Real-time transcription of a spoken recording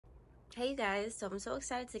Hey you guys, so I'm so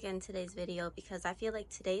excited to get in today's video because I feel like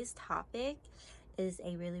today's topic is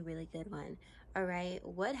a really good one. All right,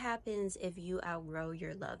 what happens if you outgrow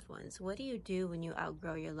your loved ones? What do you do when you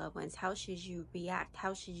outgrow your loved ones? How should you react?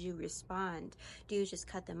 How should you respond? Do you just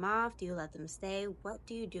cut them off? Do you let them stay? What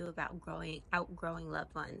do you do about outgrowing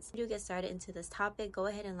loved ones? To get started into this topic, go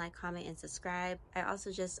ahead and like, comment, and subscribe. I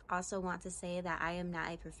also want to say that I am not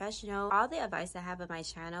a professional. All the advice I have on my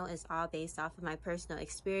channel is all based off of my personal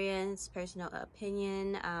experience, personal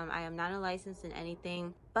opinion. I am not a licensed in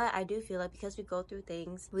anything, but I do feel like because we go through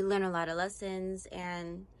things, we learn a lot of lessons,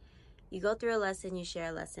 and you go through a lesson, you share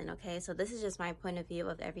a lesson. Okay, so this is just my point of view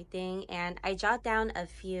of everything, and I jot down a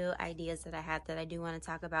few ideas that I had that I do want to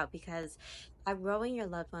talk about because outgrowing your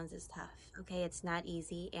loved ones is tough. Okay, it's not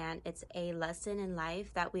easy, and it's a lesson in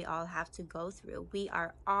life that we all have to go through. We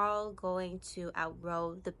are all going to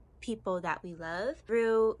outgrow the people that we love.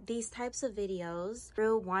 Through these types of videos,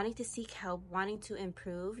 through wanting to seek help, wanting to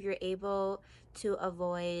improve, you're able to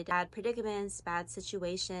avoid bad predicaments, bad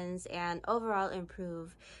situations, and overall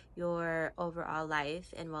improve your overall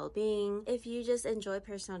life and well-being. If you just enjoy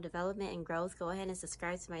personal development and growth, go ahead and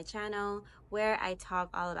subscribe to my channel where I talk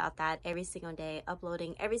all about that every single day,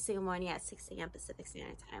 uploading every single morning at 6 a.m. Pacific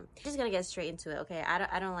Standard Time. Just gonna get straight into it, okay?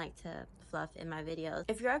 I don't like to fluff in my videos.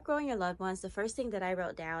 If you're outgrowing your loved ones, the first thing that I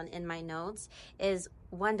wrote down in my notes is,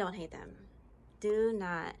 one, don't hate them. Do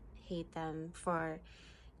not hate them for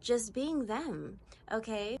just being them.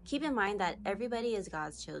 Okay, keep in mind that everybody is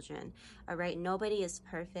God's children. All right, nobody is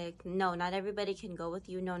perfect. No, not everybody can go with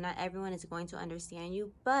you. No, not everyone is going to understand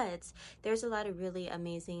you, but there's a lot of really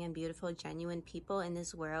amazing and beautiful, genuine people in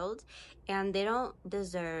this world, and they don't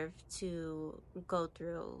deserve to go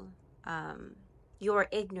through your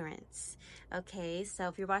ignorance. Okay, so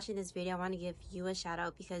if you're watching this video, I want to give you a shout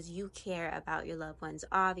out because you care about your loved ones,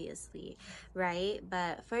 obviously, right?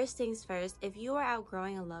 But first things first, if you are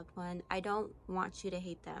outgrowing a loved one, I don't want you to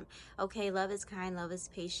hate them. Okay, love is kind, love is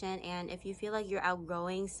patient, and if you feel like you're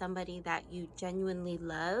outgrowing somebody that you genuinely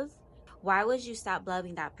love, why would you stop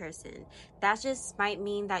loving that person? That just might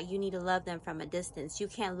mean that you need to love them from a distance. You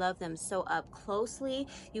can't love them so up closely.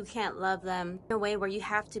 You can't love them in a way where you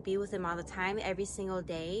have to be with them all the time, every single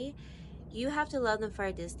day. You have to love them for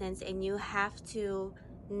a distance, and you have to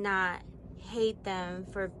not hate them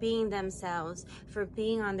for being themselves, for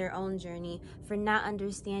being on their own journey, for not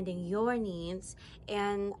understanding your needs,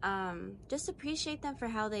 and just appreciate them for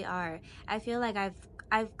how they are. I feel like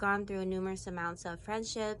I've gone through numerous amounts of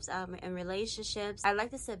friendships and relationships. I like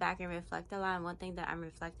to sit back and reflect a lot, and one thing that I'm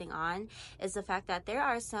reflecting on is the fact that there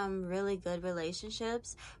are some really good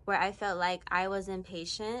relationships where I felt like I was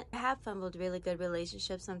impatient. I have fumbled really good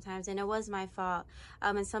relationships sometimes, and it was my fault.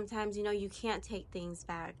 And sometimes, you know, you can't take things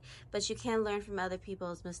back, but you can learn from other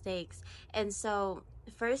people's mistakes. And so,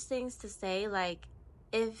 first things to say, like,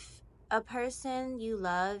 if a person you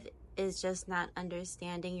love is just not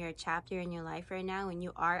understanding your chapter in your life right now, and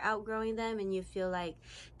you are outgrowing them, and you feel like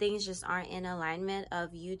things just aren't in alignment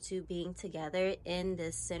of you two being together in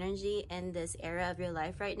this synergy in this era of your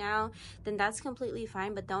life right now, then that's completely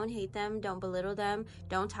fine. But don't hate them, don't belittle them,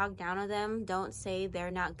 don't talk down on them, don't say they're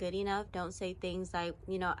not good enough, don't say things like,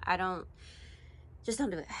 you know, just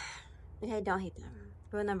don't do it. Okay, don't hate them.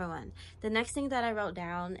 Rule number one. The next thing that I wrote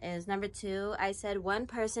down is number two. I said one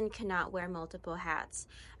person cannot wear multiple hats.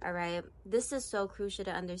 All right. This is so crucial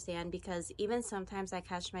to understand because even sometimes I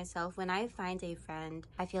catch myself when I find a friend,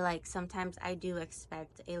 I feel like sometimes I do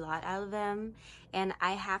expect a lot out of them, and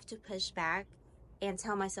I have to push back and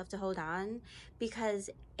tell myself to hold on, because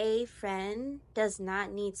a friend does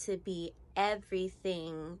not need to be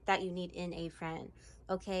everything that you need in a friend.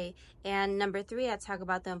 Okay, and number three, I talk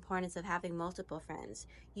about the importance of having multiple friends.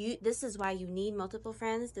 This is why you need multiple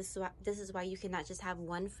friends. This is why you cannot just have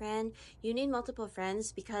one friend. You need multiple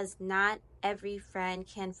friends because not every friend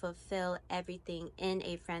can fulfill everything in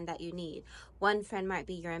a friend that you need. One friend might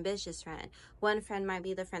be your ambitious friend. One friend might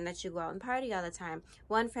be the friend that you go out and party all the time.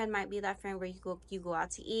 One friend might be that friend where you go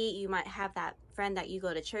out to eat. You might have that friend that you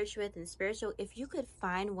go to church with and spiritual. If you could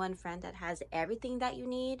find one friend that has everything that you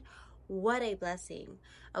need, what a blessing.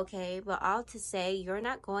 Okay, but all to say, you're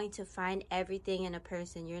not going to find everything in a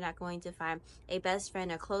person. You're not going to find a best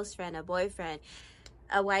friend, a close friend, a boyfriend,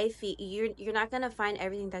 a wifey. You're not going to find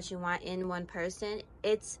everything that you want in one person.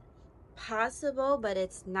 It's possible, but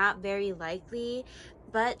it's not very likely.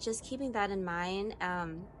 But just keeping that in mind,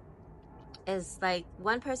 is like,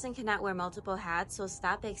 one person cannot wear multiple hats. So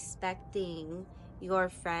stop expecting your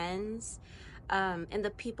friends and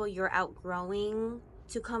the people you're outgrowing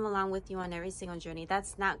to come along with you on every single journey.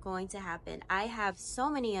 That's not going to happen. I have so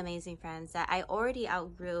many amazing friends that I already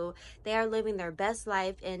outgrew. They are living their best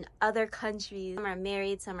life in other countries. Some are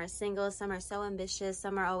married, some are single, some are so ambitious,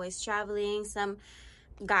 some are always traveling, some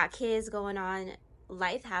got kids going on.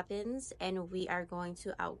 Life happens, and we are going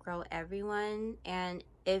to outgrow everyone. And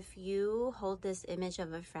if you hold this image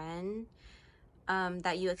of a friend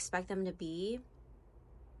that you expect them to be,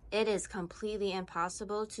 it is completely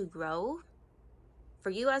impossible to grow for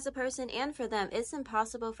you as a person and for them. It's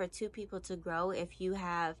impossible for two people to grow if you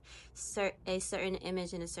have a certain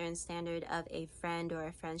image and a certain standard of a friend or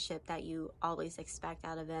a friendship that you always expect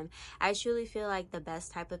out of them. I truly feel like the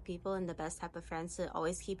best type of people and the best type of friends to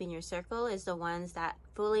always keep in your circle is the ones that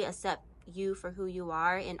fully accept you for who you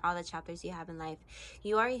are in all the chapters you have in life.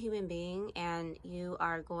 You are a human being, and you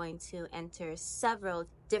are going to enter several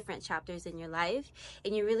different chapters in your life,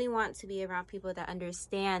 and you really want to be around people that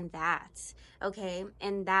understand that, okay?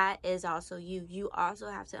 And that is also you also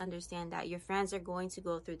have to understand that your friends are going to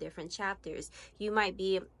go through different chapters. You might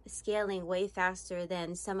be scaling way faster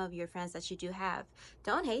than some of your friends that you do have.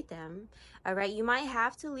 Don't hate them, all right? You might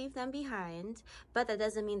have to leave them behind, but that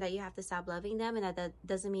doesn't mean that you have to stop loving them, and that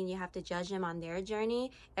doesn't mean you have to judge them on their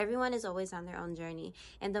journey. Everyone is always on their own journey,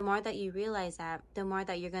 and the more that you realize that, the more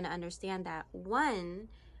that you're going to understand that one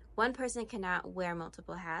person cannot wear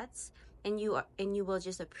multiple hats, and you will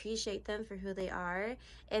just appreciate them for who they are.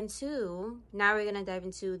 And two, now we're going to dive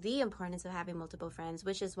into the importance of having multiple friends,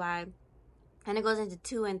 which is why, and it goes into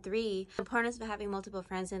 2 and 3, the importance of having multiple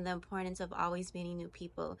friends and the importance of always meeting new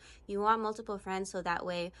people. You want multiple friends so that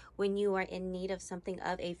way when you are in need of something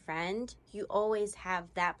of a friend, you always have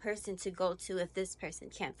that person to go to if this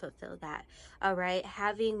person can't fulfill that. All right,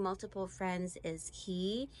 having multiple friends is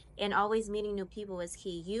key, and always meeting new people is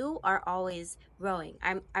key. You are always growing.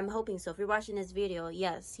 I'm hoping so. If you're watching this video,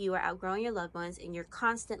 yes, you are outgrowing your loved ones, and you're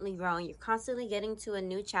constantly growing. You're constantly getting to a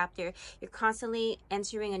new chapter. You're constantly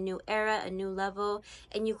entering a new era, a new level,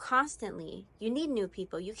 and you need new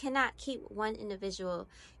people. You cannot keep one individual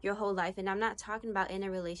your whole life. And I'm not talking about in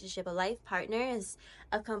a relationship. A life partner is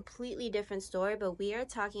a completely different story, but we are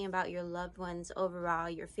talking about your loved ones overall,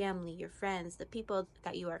 your family, your friends, the people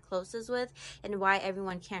that you are closest with, and why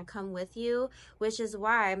everyone can't come with you, which is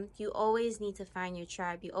why you always need to find your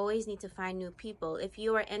tribe. You always need to find new people. If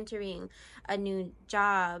you are entering a new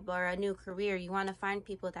job or a new career, you want to find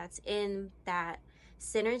people that's in that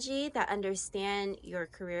synergy, that understand your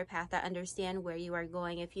career path, that understand where you are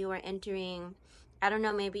going. If you are entering, I don't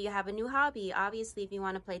know, maybe you have a new hobby. Obviously, if you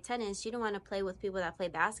want to play tennis, you don't want to play with people that play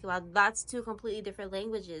basketball. That's two completely different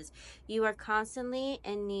languages. You are constantly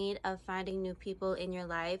in need of finding new people in your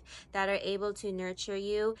life that are able to nurture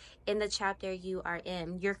you in the chapter you are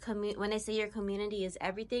in. When I say your community is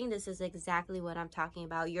everything, this is exactly what I'm talking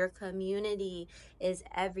about. Your community is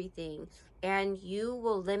everything. And you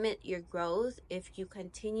will limit your growth if you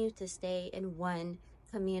continue to stay in one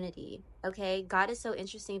community. Okay, God is so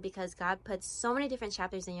interesting because God puts so many different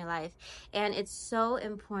chapters in your life, and it's so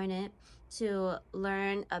important to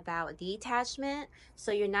learn about detachment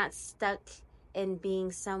so you're not stuck in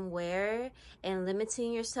being somewhere and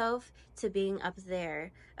limiting yourself to being up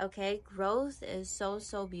there. Okay, growth is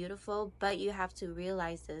so beautiful, but you have to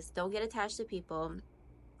realize this. Don't get attached to people.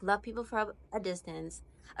 Love people from a distance.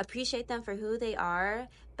 Appreciate them for who they are,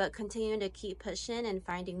 but continue to keep pushing and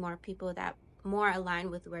finding more people that more aligned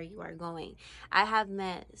with where you are going. I have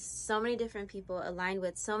met so many different people, aligned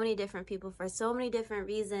with so many different people for so many different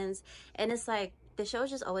reasons, and it's like the show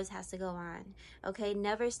just always has to go on. Okay,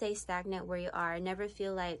 never stay stagnant where you are. Never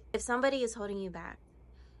feel like if somebody is holding you back,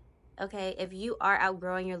 okay, if you are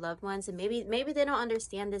outgrowing your loved ones and maybe they don't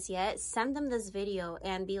understand this yet, send them this video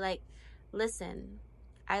and be like, listen,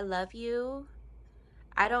 I love you.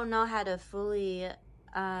 I don't know how to fully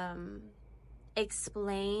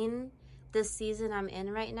explain the season I'm in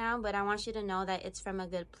right now, but I want you to know that it's from a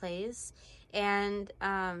good place. And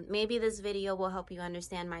maybe this video will help you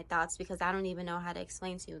understand my thoughts, because I don't even know how to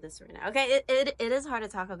explain to you this right now. Okay, it is hard to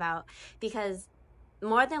talk about, because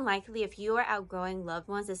more than likely, if you are outgrowing loved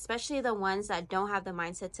ones, especially the ones that don't have the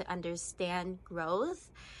mindset to understand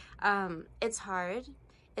growth, it's hard.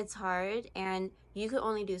 It's hard, and you can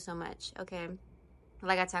only do so much, okay?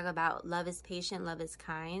 Like I talk about, love is patient, love is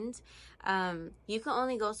kind. You can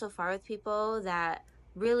only go so far with people that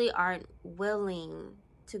really aren't willing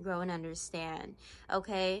to grow and understand,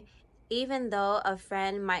 okay? Even though a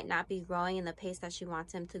friend might not be growing in the pace that you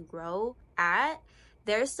want them to grow at,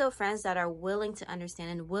 there's still friends that are willing to understand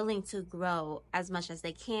and willing to grow as much as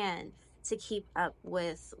they can. to keep up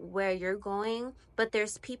with where you're going. But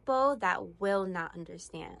there's people that will not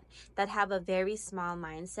understand, that have a very small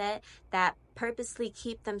mindset, that purposely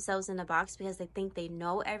keep themselves in a box because they think they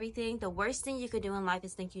know everything. The worst thing you could do in life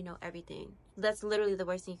is think you know everything. That's literally the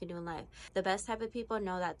worst thing you can do in life. The best type of people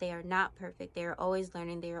know that they are not perfect. They are always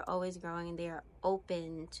learning, they are always growing, and they are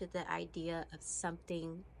open to the idea of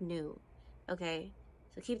something new. Okay?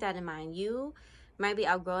 So keep that in mind. You might be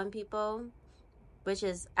outgrowing people, which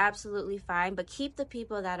is absolutely fine, but keep the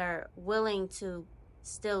people that are willing to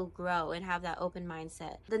still grow and have that open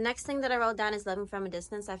mindset. The next thing that I wrote down is loving from a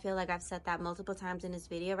distance. I feel like I've said that multiple times in this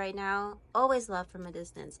video right now. Always love from a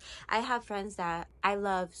distance. I have friends that I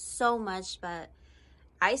love so much, but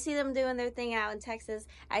I see them doing their thing out in Texas.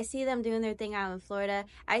 I see them doing their thing out in Florida.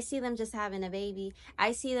 I see them just having a baby.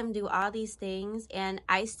 I see them do all these things, and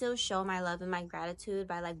I still show my love and my gratitude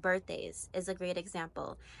by, like, birthdays is a great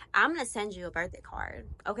example. I'm going to send you a birthday card.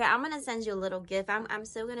 Okay, I'm going to send you a little gift. I'm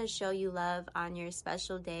still going to show you love on your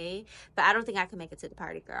special day, but I don't think I can make it to the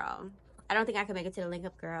party, girl. I don't think I could make it to the link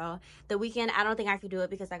up, girl. The weekend, I don't think I could do it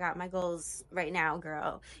because I got my goals right now,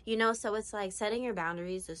 girl. You know, so it's like setting your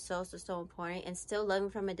boundaries is so important, and still loving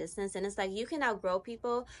from a distance. And it's like you can outgrow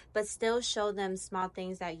people, but still show them small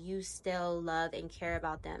things that you still love and care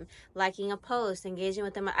about them. Liking a post, engaging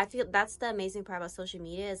with them. I feel that's the amazing part about social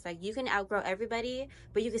media. It's like you can outgrow everybody,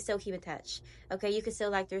 but you can still keep in touch. Okay, you can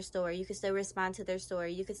still like their story. You can still respond to their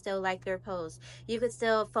story. You can still like their post. You could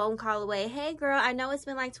still phone call away. Hey, girl, I know it's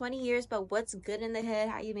been like 20 years, but what's good in the head?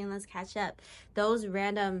 How you been? Let's catch up. Those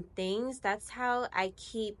random things. That's how I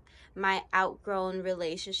keep my outgrown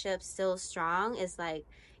relationships still strong. Is like,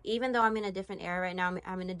 even though I'm in a different era right now,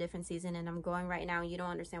 I'm in a different season and I'm growing right now, and you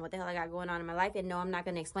don't understand what the hell I got going on in my life, and no, I'm not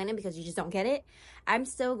going to explain it because you just don't get it. I'm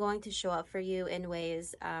still going to show up for you in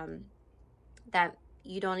ways that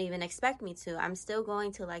you don't even expect me to. I'm still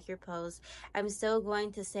going to like your post. I'm still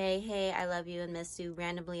going to say, hey, I love you and miss you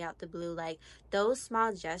randomly out the blue. Like, those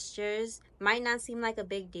small gestures might not seem like a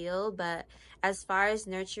big deal, but as far as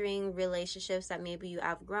nurturing relationships that maybe you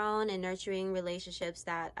outgrown, and nurturing relationships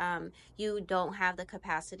that you don't have the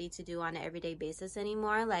capacity to do on an everyday basis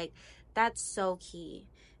anymore, like, that's so key.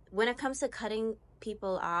 When it comes to cutting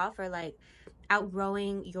people off, or like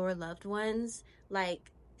outgrowing your loved ones, like,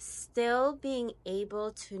 still being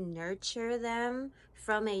able to nurture them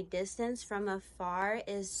from a distance, from afar,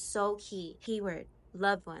 is so key. Keyword: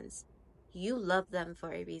 loved ones. You love them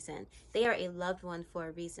for a reason. They are a loved one for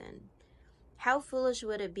a reason. How foolish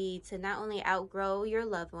would it be to not only outgrow your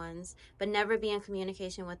loved ones, but never be in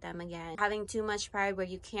communication with them again? Having too much pride where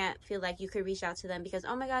you can't feel like you could reach out to them because,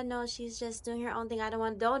 oh my God, no, she's just doing her own thing. I don't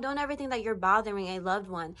want, don't ever think that you're bothering a loved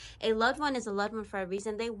one. A loved one is a loved one for a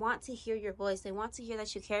reason. They want to hear your voice. They want to hear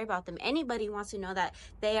that you care about them. Anybody wants to know that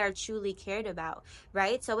they are truly cared about,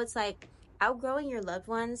 right? So it's like outgrowing your loved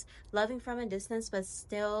ones, loving from a distance, but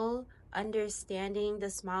still understanding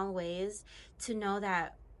the small ways to know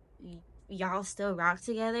that y'all still rock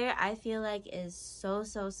together, I feel like is so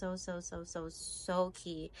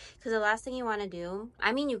key. Because the last thing you want to do,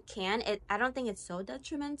 I mean, you can, I don't think it's so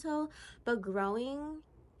detrimental, but growing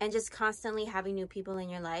and just constantly having new people in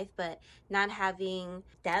your life, but not having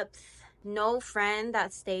depth, no friend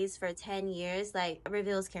that stays for 10 years, like,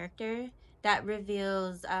 reveals character. That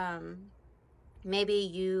reveals maybe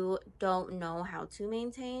you don't know how to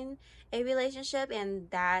maintain a relationship, and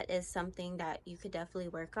that is something that you could definitely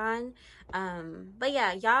work on. But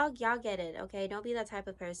yeah, y'all get it. Okay, don't be that type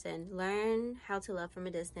of person. Learn how to love from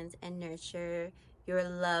a distance and nurture your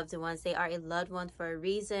loved ones. They are a loved one for a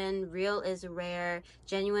reason. Real is rare.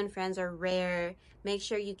 Genuine friends are rare. Make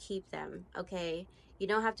sure you keep them. Okay, you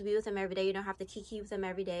don't have to be with them every day. You don't have to keep them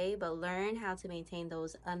every day, but learn how to maintain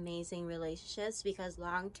those amazing relationships, because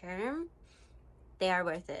long term, they are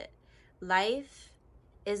worth it. Life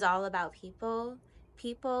is all about people.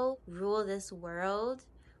 People rule this world.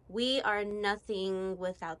 We are nothing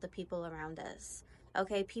without the people around us.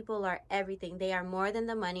 Okay, people are everything. They are more than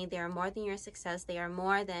the money. They are more than your success. They are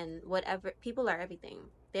more than whatever. People are everything.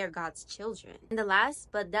 They are God's children. And the last,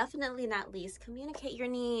 but definitely not least, communicate your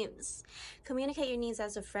needs. Communicate your needs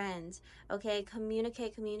as a friend. Okay,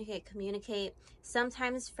 communicate.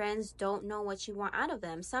 Sometimes friends don't know what you want out of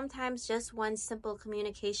them. Sometimes just one simple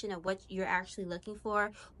communication of what you're actually looking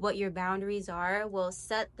for, what your boundaries are, will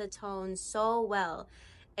set the tone so well.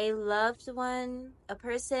 A loved one, a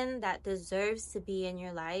person that deserves to be in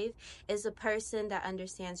your life, is a person that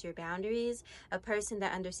understands your boundaries, a person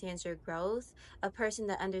that understands your growth, a person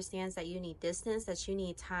that understands that you need distance, that you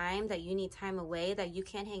need time away, that you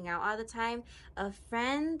can't hang out all the time. A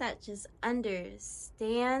friend that just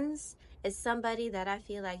understands is somebody that I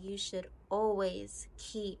feel like you should always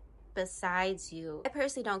keep besides you. I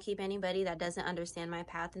personally don't keep anybody that doesn't understand my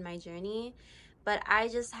path and my journey, but I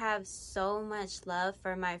just have so much love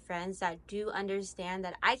for my friends that do understand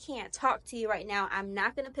that I can't talk to you right now. I'm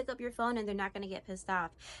not going to pick up your phone and they're not going to get pissed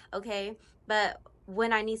off, okay? But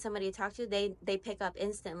when I need somebody to talk to, they pick up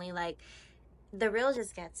instantly. Like, the real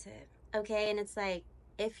just gets it, okay? And it's like,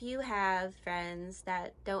 if you have friends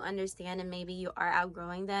that don't understand and maybe you are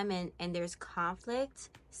outgrowing them and there's conflict,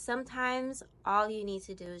 sometimes all you need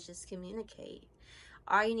to do is just communicate.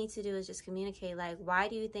 All you need to do is just communicate. Like, why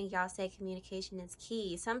do you think y'all say communication is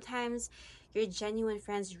key? Sometimes your genuine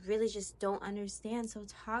friends really just don't understand, so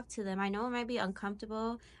talk to them. I know it might be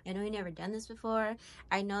uncomfortable. I know you never done this before.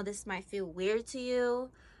 I know this might feel weird to you,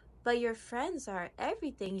 but your friends are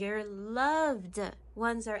everything. Your loved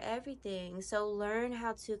ones are everything. So learn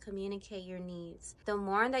how to communicate your needs. The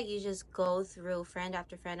more that you just go through friend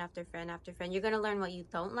after friend after friend after friend, you're going to learn what you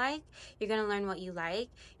don't like. You're going to learn what you like.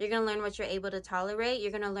 You're going to learn what you're able to tolerate.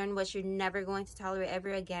 You're going to learn what you're never going to tolerate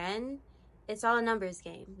ever again. It's all a numbers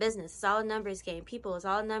game. Business, it's all a numbers game. People, it's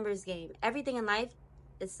all a numbers game. Everything in life,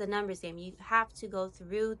 it's the numbers game. You have to go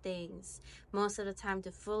through things most of the time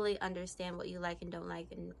to fully understand what you like and don't like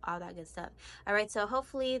and all that good stuff. All right, so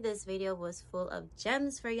hopefully this video was full of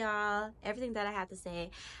gems for y'all, everything that I have to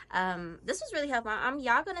say. This was really helpful.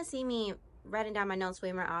 Y'all gonna see me writing down my notes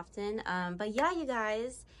way more often. But yeah, you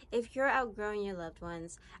guys, if you're outgrowing your loved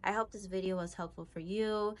ones, I hope this video was helpful for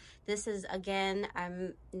you. This is, again,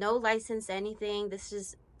 I'm no license anything. This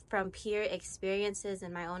is from peer experiences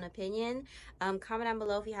and my own opinion. Comment down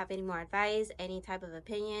below if you have any more advice, any type of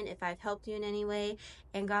opinion, if I've helped you in any way.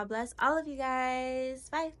 And God bless all of you guys.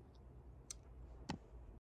 Bye.